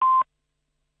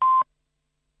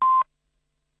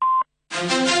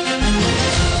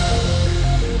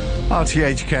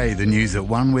RTHK, the news at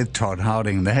 1 with Todd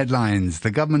Harding. The headlines. The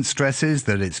government stresses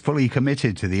that it's fully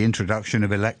committed to the introduction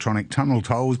of electronic tunnel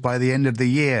tolls by the end of the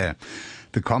year.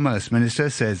 The Commerce Minister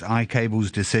says iCable's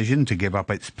decision to give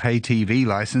up its pay TV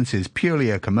licence is purely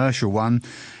a commercial one.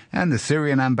 And the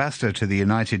Syrian ambassador to the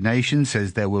United Nations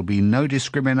says there will be no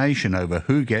discrimination over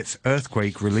who gets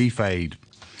earthquake relief aid.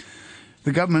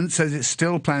 The government says it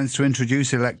still plans to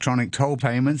introduce electronic toll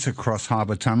payments across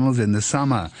harbour tunnels in the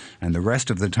summer and the rest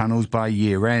of the tunnels by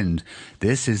year-end.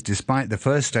 This is despite the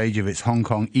first stage of its Hong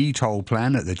Kong e-toll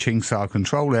plan at the Cheung Sa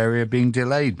control area being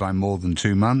delayed by more than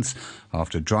 2 months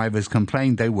after drivers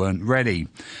complained they weren't ready.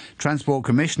 Transport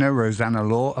Commissioner Rosanna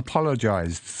Law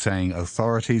apologised, saying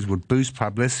authorities would boost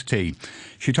publicity.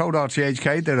 She told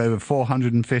RTHK that over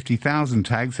 450,000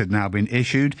 tags had now been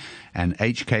issued and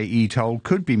HK e-toll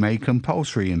could be made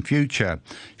compulsory in future.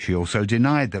 She also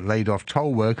denied that laid-off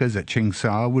toll workers at Cheung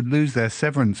Sa would lose their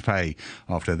severance pay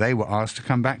after they were asked to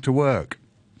come back to work.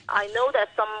 I know that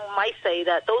some might say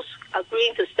that those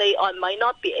agreeing to stay on might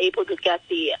not be able to get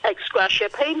the ex gratia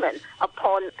payment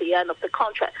upon the end of the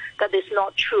contract. That is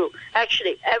not true.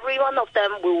 Actually, every one of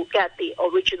them will get the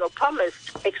original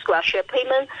promised ex gratia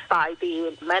payment by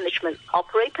the management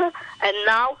operator. And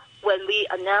now, when we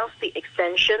announce the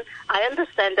extension, I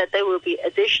understand that there will be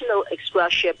additional ex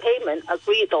gratia payment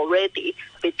agreed already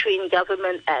between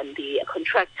government and the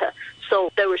contractor.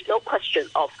 So there is no question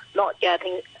of not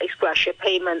getting ex gratia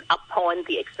payment upon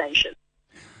the extension.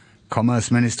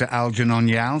 Commerce Minister Algernon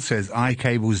Yao says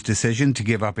iCable's decision to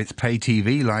give up its pay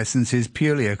TV licence is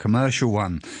purely a commercial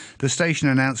one. The station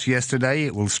announced yesterday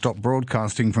it will stop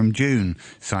broadcasting from June,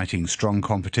 citing strong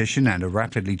competition and a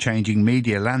rapidly changing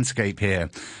media landscape here.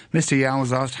 Mr Yao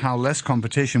was asked how less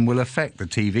competition will affect the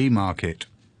TV market.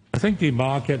 I think the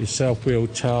market itself will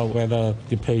tell whether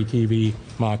the pay TV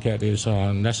market is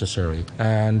necessary.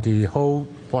 And the whole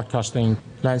broadcasting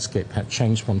landscape has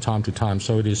changed from time to time,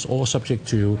 so it is all subject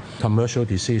to commercial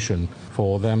decision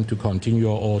for them to continue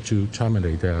or to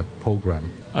terminate their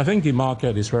program. I think the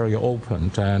market is very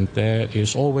open, and there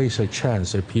is always a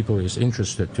chance that people is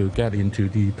interested to get into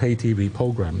the pay TV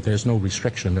program. There's no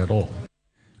restriction at all.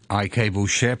 iCable's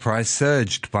share price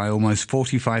surged by almost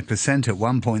 45% at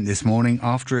one point this morning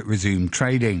after it resumed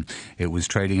trading. It was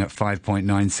trading at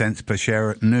 5.9 cents per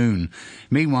share at noon.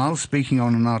 Meanwhile, speaking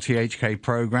on an RTHK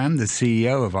programme, the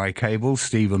CEO of iCable,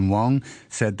 Stephen Wong,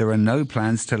 said there are no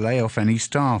plans to lay off any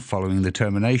staff following the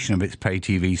termination of its pay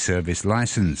TV service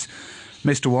licence.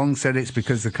 Mr Wong said it's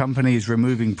because the company is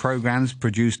removing programmes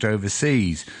produced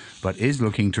overseas, but is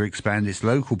looking to expand its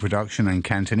local production and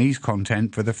Cantonese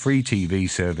content for the free TV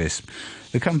service.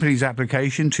 The company's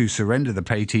application to surrender the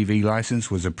pay TV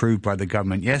licence was approved by the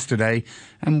government yesterday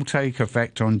and will take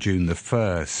effect on June the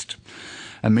 1st.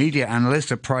 A media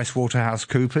analyst at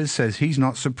PricewaterhouseCoopers says he's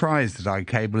not surprised that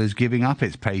iCable is giving up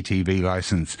its pay TV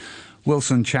licence.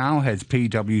 Wilson Chow heads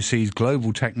PwC's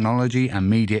global technology and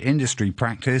media industry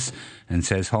practice and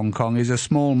says Hong Kong is a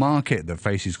small market that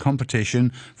faces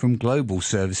competition from global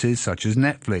services such as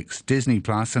Netflix, Disney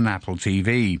Plus and Apple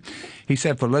TV. He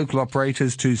said for local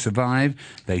operators to survive,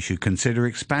 they should consider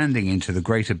expanding into the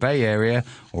Greater Bay Area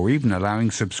or even allowing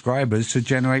subscribers to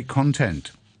generate content.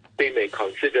 They may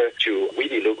consider to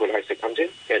really localize the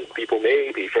content, and people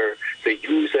may prefer the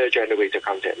user-generated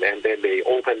content, and then they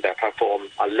open that platform,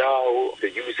 allow the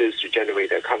users to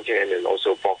generate their content and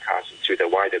also broadcast to the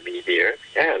wider media.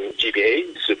 And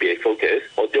GBA should be a focus,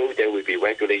 although there will be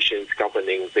regulations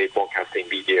governing the broadcasting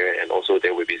media, and also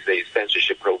there will be the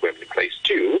censorship program in place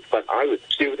too. But I would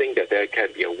still think that there can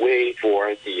be a way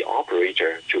for the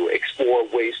operator to explore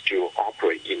ways to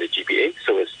operate in the GBA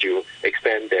so as to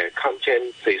expand their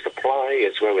content, their supply,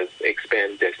 as well as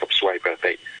expand their subscriber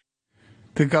base.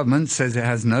 The government says it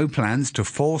has no plans to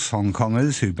force Hong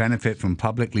Kongers who benefit from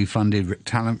publicly funded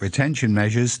talent retention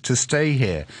measures to stay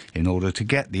here in order to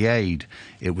get the aid.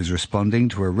 It was responding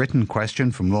to a written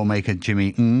question from lawmaker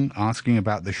Jimmy Ng asking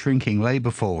about the shrinking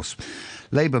labour force.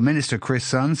 Labour Minister Chris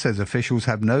Sun says officials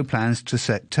have no plans to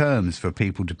set terms for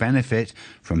people to benefit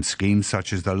from schemes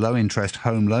such as the low-interest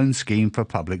home loan scheme for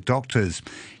public doctors.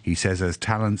 He says as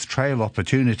talents trail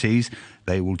opportunities,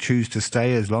 they will choose to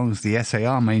stay as long as the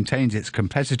SAR maintains its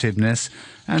competitiveness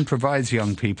and provides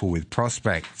young people with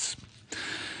prospects.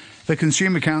 The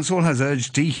Consumer Council has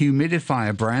urged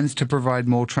dehumidifier brands to provide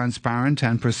more transparent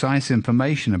and precise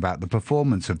information about the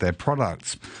performance of their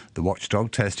products. The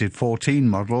watchdog tested 14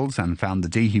 models and found the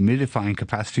dehumidifying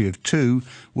capacity of 2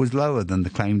 was lower than the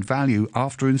claimed value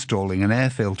after installing an air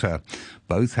filter.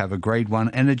 Both have a Grade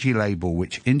 1 energy label,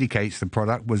 which indicates the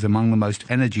product was among the most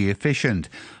energy efficient,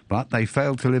 but they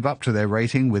failed to live up to their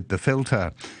rating with the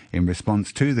filter. In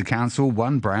response to the council,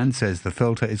 one brand says the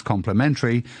filter is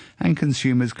complimentary and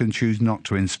consumers can choose not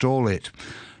to install it.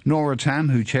 Nora Tam,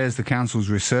 who chairs the council's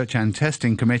research and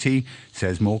testing committee,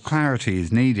 says more clarity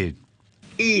is needed.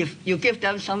 If you give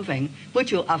them something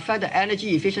which will affect the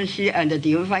energy efficiency and the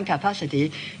dehumidifying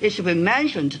capacity, it should be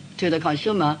mentioned to the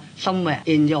consumer somewhere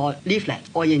in your leaflet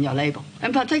or in your label.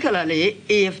 And particularly,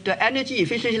 if the energy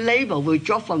efficiency label will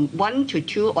drop from 1 to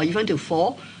 2 or even to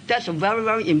 4, that's a very,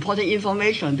 very important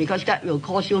information because that will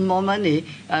cost you more money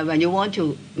when you want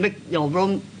to make your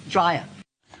room drier.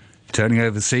 Turning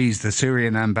overseas, the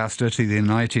Syrian ambassador to the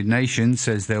United Nations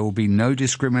says there will be no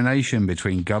discrimination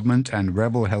between government and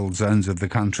rebel-held zones of the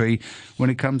country when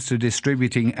it comes to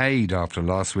distributing aid after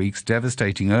last week's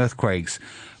devastating earthquakes.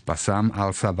 Bassam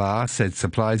al-Sabah said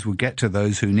supplies will get to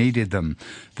those who needed them.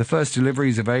 The first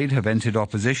deliveries of aid have entered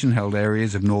opposition-held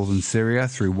areas of northern Syria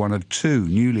through one of 2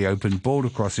 newly opened border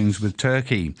crossings with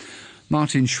Turkey.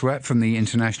 Martin Schwepp from the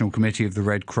International Committee of the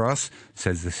Red Cross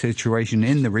says the situation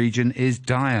in the region is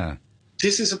dire.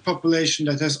 This is a population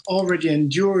that has already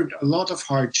endured a lot of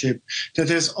hardship, that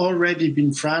has already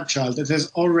been fragile, that has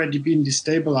already been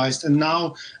destabilized, and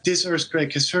now this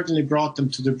earthquake has certainly brought them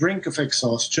to the brink of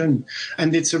exhaustion.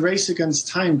 And it's a race against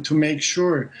time to make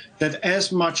sure that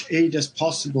as much aid as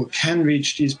possible can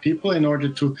reach these people in order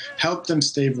to help them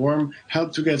stay warm,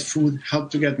 help to get food,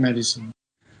 help to get medicine.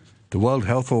 The World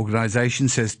Health Organization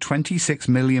says 26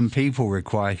 million people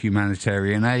require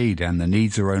humanitarian aid and the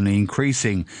needs are only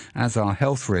increasing, as are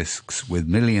health risks, with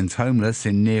millions homeless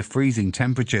in near-freezing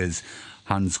temperatures.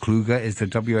 Hans Kluger is the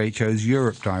WHO's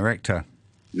Europe director.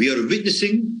 We are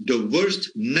witnessing the worst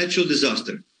natural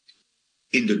disaster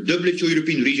in the WHO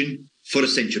European region for a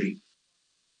century.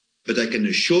 But I can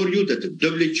assure you that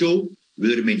the WHO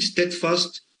will remain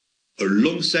steadfast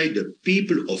alongside the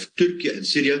people of Turkey and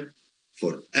Syria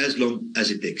for as long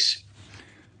as it takes.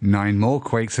 9 more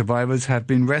quake survivors have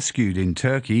been rescued in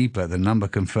Turkey, but the number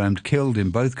confirmed killed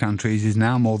in both countries is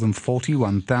now more than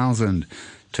 41,000.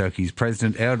 Turkey's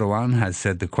President Erdogan has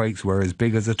said the quakes were as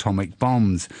big as atomic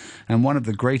bombs and one of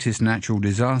the greatest natural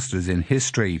disasters in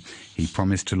history. He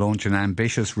promised to launch an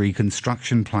ambitious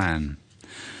reconstruction plan.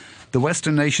 The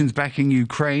Western nations backing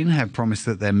Ukraine have promised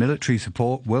that their military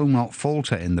support will not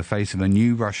falter in the face of a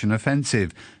new Russian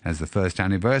offensive as the first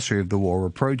anniversary of the war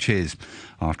approaches.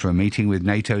 After a meeting with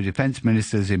NATO defense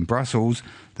ministers in Brussels,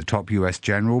 the top US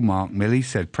general, Mark Milley,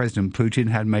 said President Putin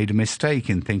had made a mistake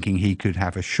in thinking he could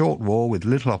have a short war with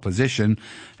little opposition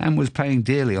and was paying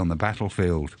dearly on the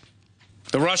battlefield.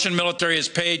 The Russian military has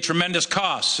paid tremendous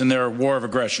costs in their war of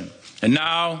aggression, and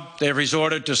now they have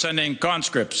resorted to sending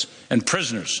conscripts and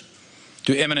prisoners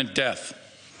to imminent death.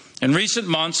 In recent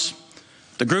months,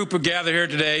 the group who gathered here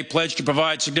today pledged to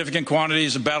provide significant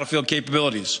quantities of battlefield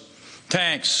capabilities,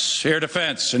 tanks, air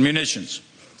defense, and munitions.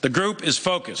 The group is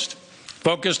focused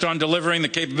on delivering the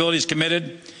capabilities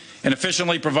committed and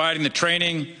efficiently providing the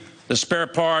training, the spare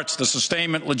parts, the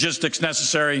sustainment, logistics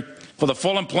necessary for the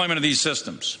full employment of these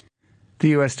systems.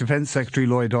 The US Defense Secretary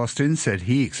Lloyd Austin said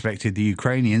he expected the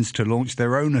Ukrainians to launch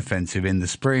their own offensive in the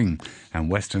spring, and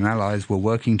Western allies were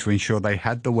working to ensure they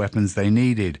had the weapons they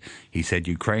needed. He said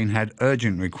Ukraine had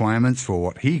urgent requirements for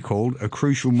what he called a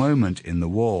crucial moment in the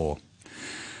war.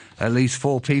 At least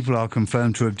 4 people are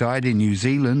confirmed to have died in New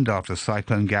Zealand after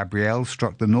Cyclone Gabrielle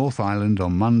struck the North Island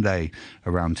on Monday.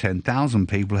 Around 10,000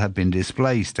 people have been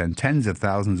displaced and tens of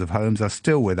thousands of homes are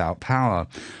still without power.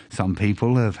 Some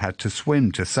people have had to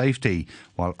swim to safety,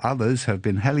 while others have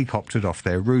been helicoptered off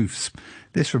their roofs.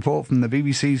 This report from the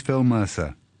BBC's Phil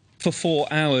Mercer. For 4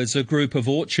 hours, a group of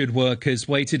orchard workers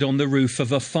waited on the roof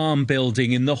of a farm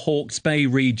building in the Hawke's Bay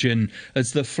region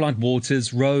as the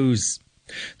floodwaters rose.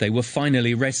 They were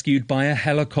finally rescued by a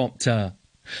helicopter.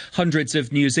 Hundreds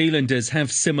of New Zealanders have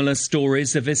similar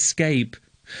stories of escape.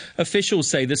 Officials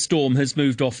say the storm has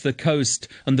moved off the coast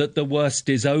and that the worst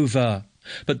is over,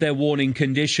 but their warning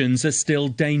conditions are still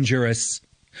dangerous.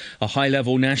 A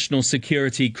high-level national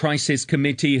security crisis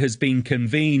committee has been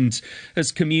convened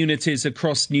as communities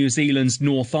across New Zealand's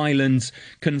North Island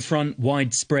confront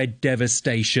widespread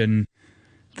devastation.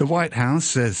 The White House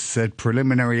said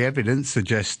preliminary evidence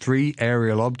suggests 3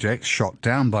 aerial objects shot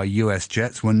down by US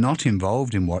jets were not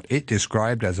involved in what it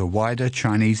described as a wider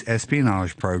Chinese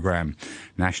espionage program.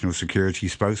 National Security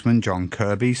spokesman John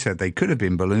Kirby said they could have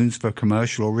been balloons for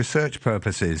commercial or research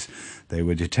purposes. They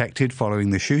were detected following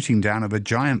the shooting down of a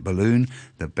giant balloon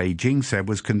that Beijing said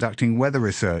was conducting weather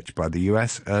research by the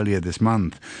US earlier this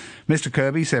month. Mr.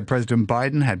 Kirby said President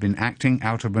Biden had been acting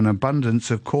out of an abundance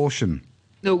of caution.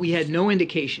 Though we had no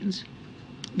indications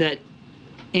that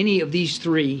any of these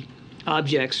 3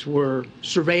 objects were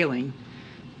surveilling,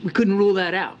 we couldn't rule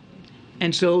that out.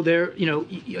 And so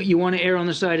you want to err on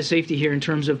the side of safety here in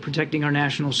terms of protecting our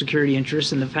national security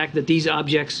interests, and the fact that these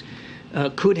objects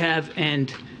could have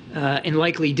and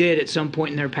likely did at some point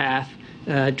in their path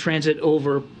transit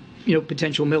over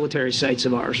potential military sites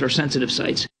of ours or sensitive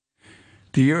sites.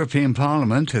 The European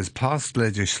Parliament has passed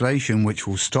legislation which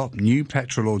will stop new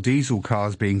petrol or diesel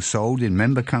cars being sold in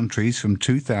member countries from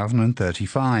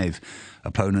 2035.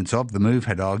 Opponents of the move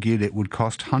had argued it would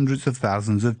cost hundreds of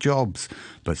thousands of jobs,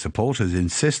 but supporters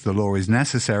insist the law is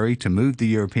necessary to move the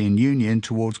European Union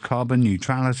towards carbon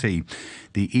neutrality.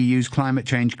 The EU's Climate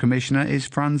Change Commissioner is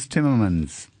Frans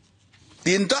Timmermans.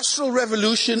 The industrial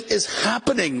revolution is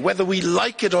happening, whether we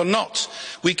like it or not.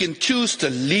 We can choose to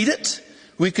lead it.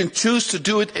 We can choose to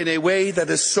do it in a way that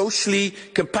is socially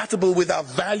compatible with our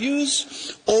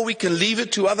values, or we can leave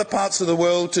it to other parts of the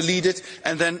world to lead it,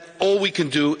 and then all we can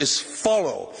do is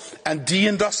follow and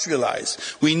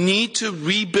deindustrialize. We need to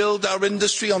rebuild our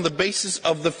industry on the basis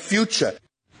of the future.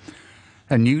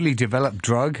 A newly developed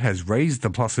drug has raised the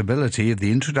possibility of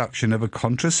the introduction of a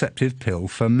contraceptive pill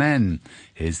for men.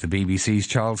 Here's the BBC's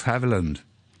Charles Haviland.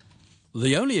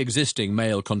 The only existing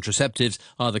male contraceptives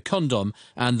are the condom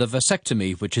and the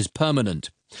vasectomy, which is permanent.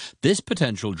 This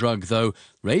potential drug, though,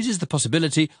 raises the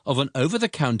possibility of an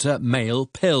over-the-counter male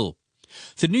pill.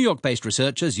 The New York-based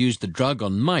researchers used the drug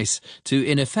on mice to,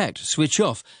 in effect, switch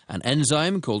off an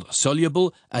enzyme called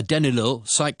soluble adenylyl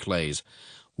cyclase.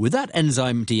 With that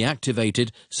enzyme deactivated,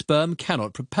 sperm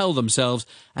cannot propel themselves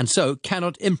and so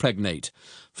cannot impregnate.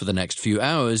 For the next few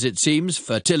hours, it seems,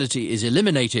 fertility is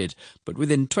eliminated, but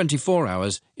within 24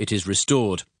 hours it is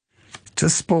restored. To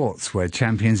sports, where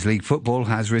Champions League football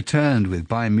has returned, with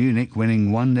Bayern Munich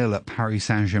winning 1-0 at Paris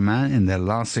Saint-Germain in their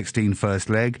last 16 first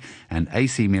leg, and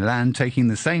AC Milan taking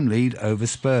the same lead over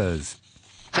Spurs.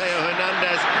 Theo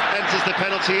Hernandez enters the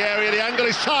penalty area. The angle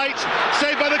is tight,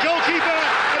 saved by the goalkeeper,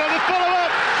 and on the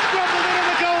follow-up, scrambled in on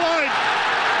the goal line.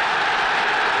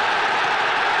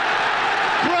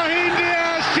 Brahim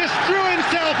Diaz just threw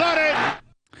himself at it.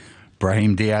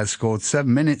 Brahim Diaz scored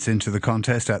 7 minutes into the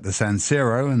contest at the San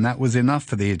Siro, and that was enough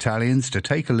for the Italians to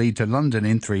take a lead to London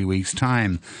in 3 weeks'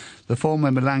 time. The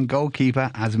former Milan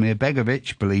goalkeeper, Asmir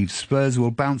Begovic, believes Spurs will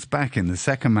bounce back in the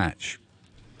second match.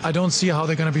 I don't see how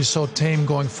they're going to be so tame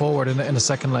going forward in the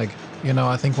second leg.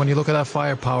 I think when you look at that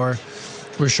firepower,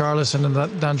 Richarlison and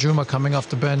Danjuma coming off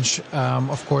the bench,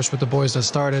 of course with the boys that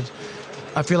started,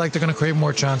 I feel like they're going to create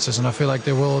more chances, and I feel like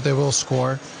they will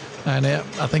score. And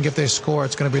I think if they score,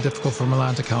 it's going to be difficult for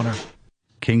Milan to counter.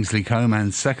 Kingsley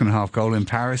Coman's second-half goal in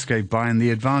Paris gave Bayern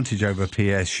the advantage over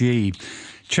PSG.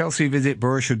 Chelsea visit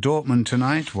Borussia Dortmund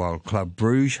tonight, while Club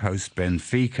Brugge hosts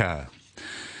Benfica.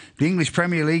 The English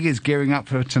Premier League is gearing up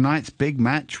for tonight's big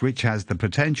match, which has the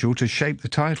potential to shape the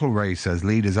title race as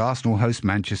leaders Arsenal host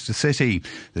Manchester City.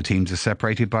 The teams are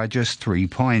separated by just 3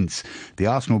 points. The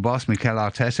Arsenal boss Mikel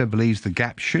Arteta believes the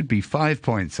gap should be 5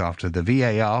 points after the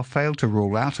VAR failed to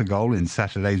rule out a goal in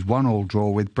Saturday's 1-1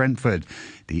 draw with Brentford.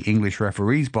 The English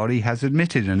referees body has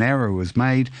admitted an error was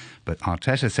made, but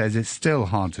Arteta says it's still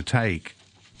hard to take.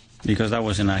 Because that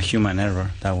wasn't a human error.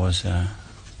 That was a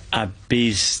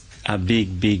big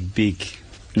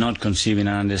not conceiving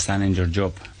and understanding your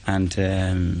job, and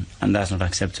that's not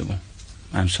acceptable.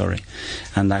 I'm sorry,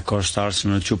 and that cost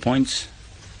Arsenal 2 points,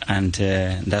 and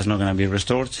that's not going to be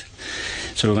restored.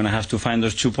 So we're going to have to find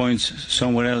those 2 points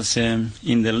somewhere else in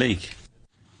the league.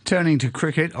 Turning to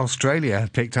cricket, Australia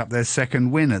have picked up their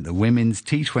second win at the Women's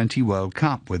T20 World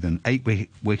Cup with an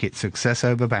 8-wicket success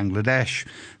over Bangladesh.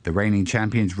 The reigning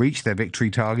champions reached their victory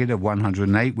target of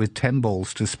 108 with 10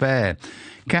 balls to spare.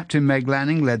 Captain Meg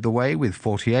Lanning led the way with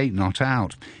 48 not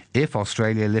out. If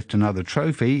Australia lift another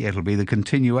trophy, it'll be the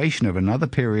continuation of another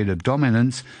period of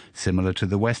dominance, similar to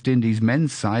the West Indies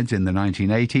men's sides in the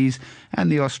 1980s and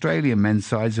the Australian men's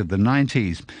sides of the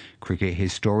 90s. Cricket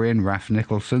historian Raf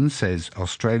Nicholson says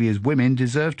Australia's women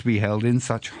deserve to be held in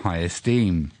such high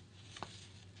esteem.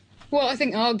 Well, I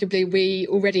think arguably we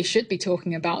already should be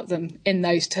talking about them in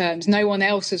those terms. No one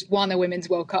else has won a Women's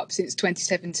World Cup since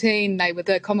 2017. They were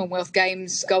the Commonwealth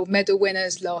Games gold medal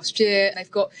winners last year.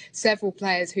 They've got several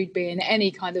players who'd be in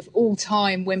any kind of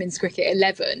all-time women's cricket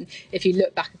 11, if you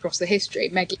look back across the history.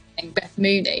 Meg Lanning, Beth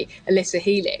Mooney, Alyssa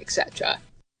Healy, etc.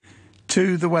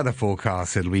 To the weather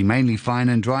forecast, it'll be mainly fine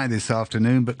and dry this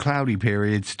afternoon, but cloudy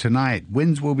periods tonight.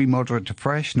 Winds will be moderate to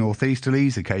fresh,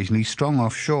 northeasterlies, occasionally strong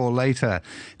offshore later.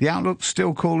 The outlook's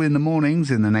still cool in the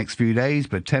mornings in the next few days,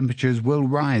 but temperatures will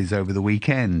rise over the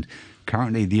weekend.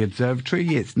 Currently, the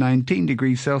observatory, it's 19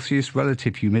 degrees Celsius,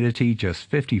 relative humidity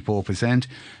just 54%.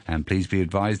 And please be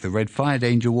advised the red fire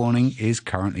danger warning is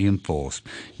currently in force.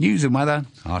 News and weather,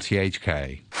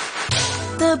 RTHK.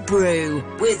 The Brew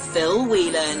with Phil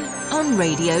Whelan on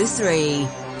Radio 3.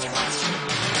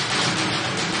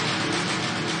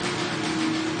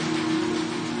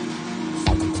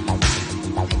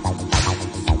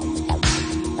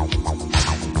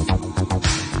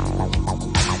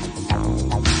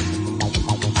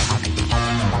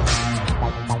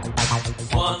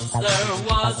 Once there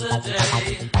was a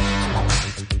day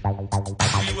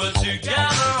we were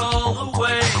together all the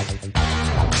way.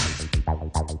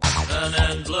 An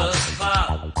endless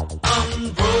path,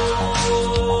 unbroken.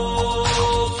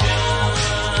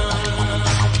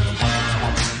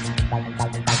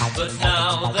 But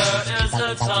now there is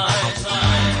a time,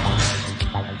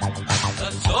 a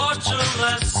torture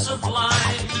less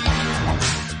sublime.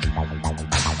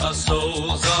 Our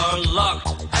souls are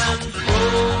locked and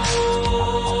frozen.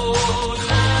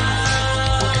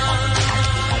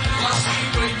 Lost we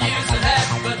were years ahead,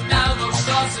 but now those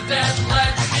stars are dead.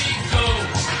 Let me go.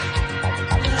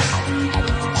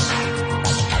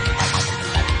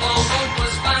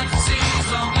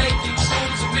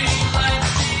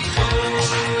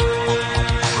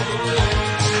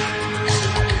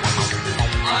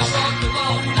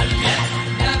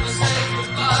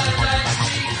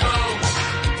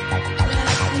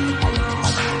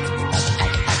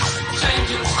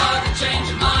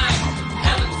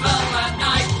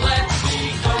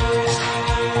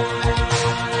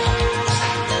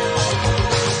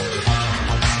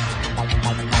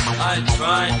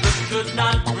 Could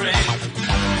not bring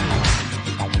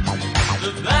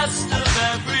the best of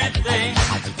everything.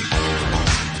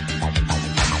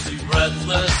 Too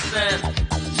breathless then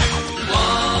to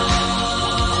wonder.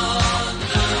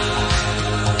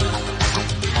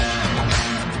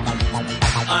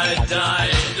 I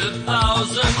died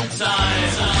 1,000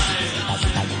 times,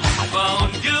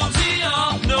 found guilty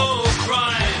of no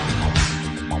crime.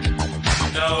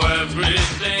 Now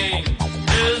everything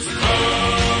is gone.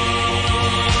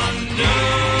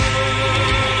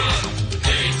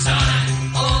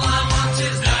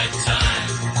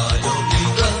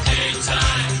 Got to let me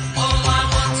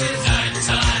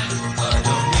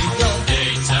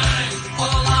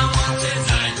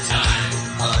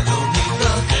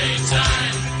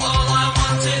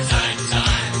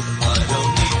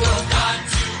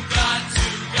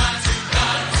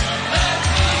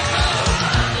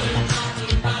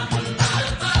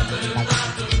go.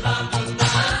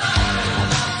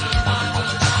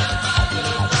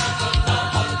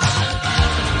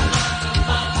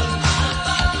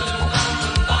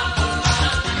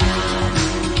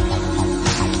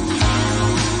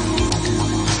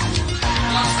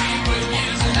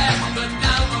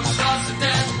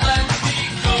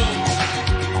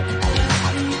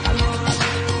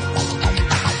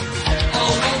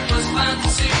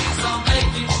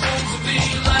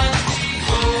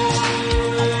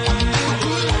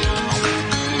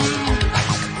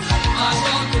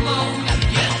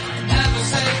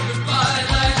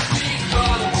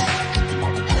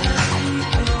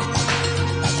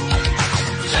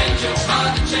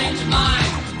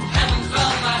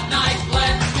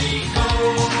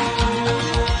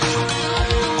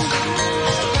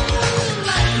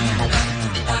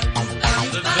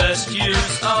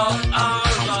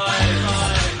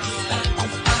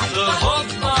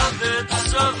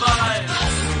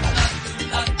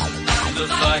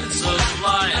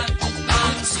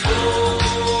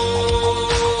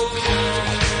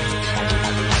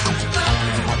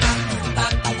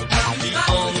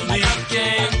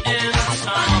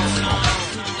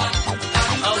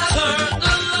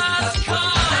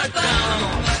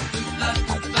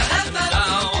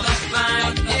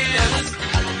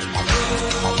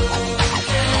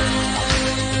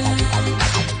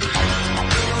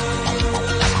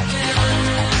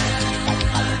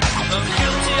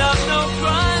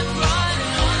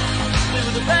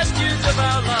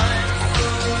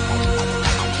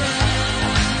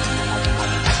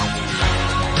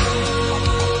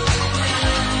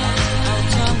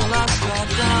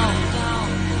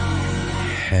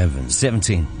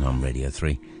 11:17 on Radio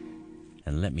 3.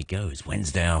 And let me go. It's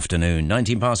Wednesday afternoon,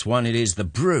 1:19. It is The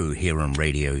Brew here on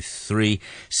Radio 3.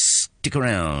 Stick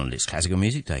around. It's Classical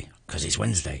Music Day because it's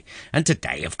Wednesday. And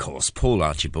today, of course, Paul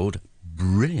Archibald,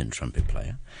 brilliant trumpet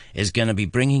player, is going to be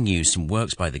bringing you some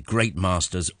works by the great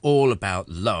masters all about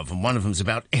love. And one of them's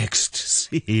about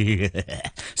ecstasy.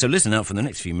 So listen out for the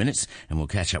next few minutes and we'll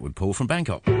catch up with Paul from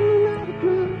Bangkok.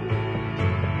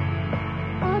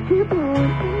 I keep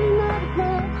on,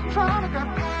 trying to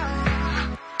get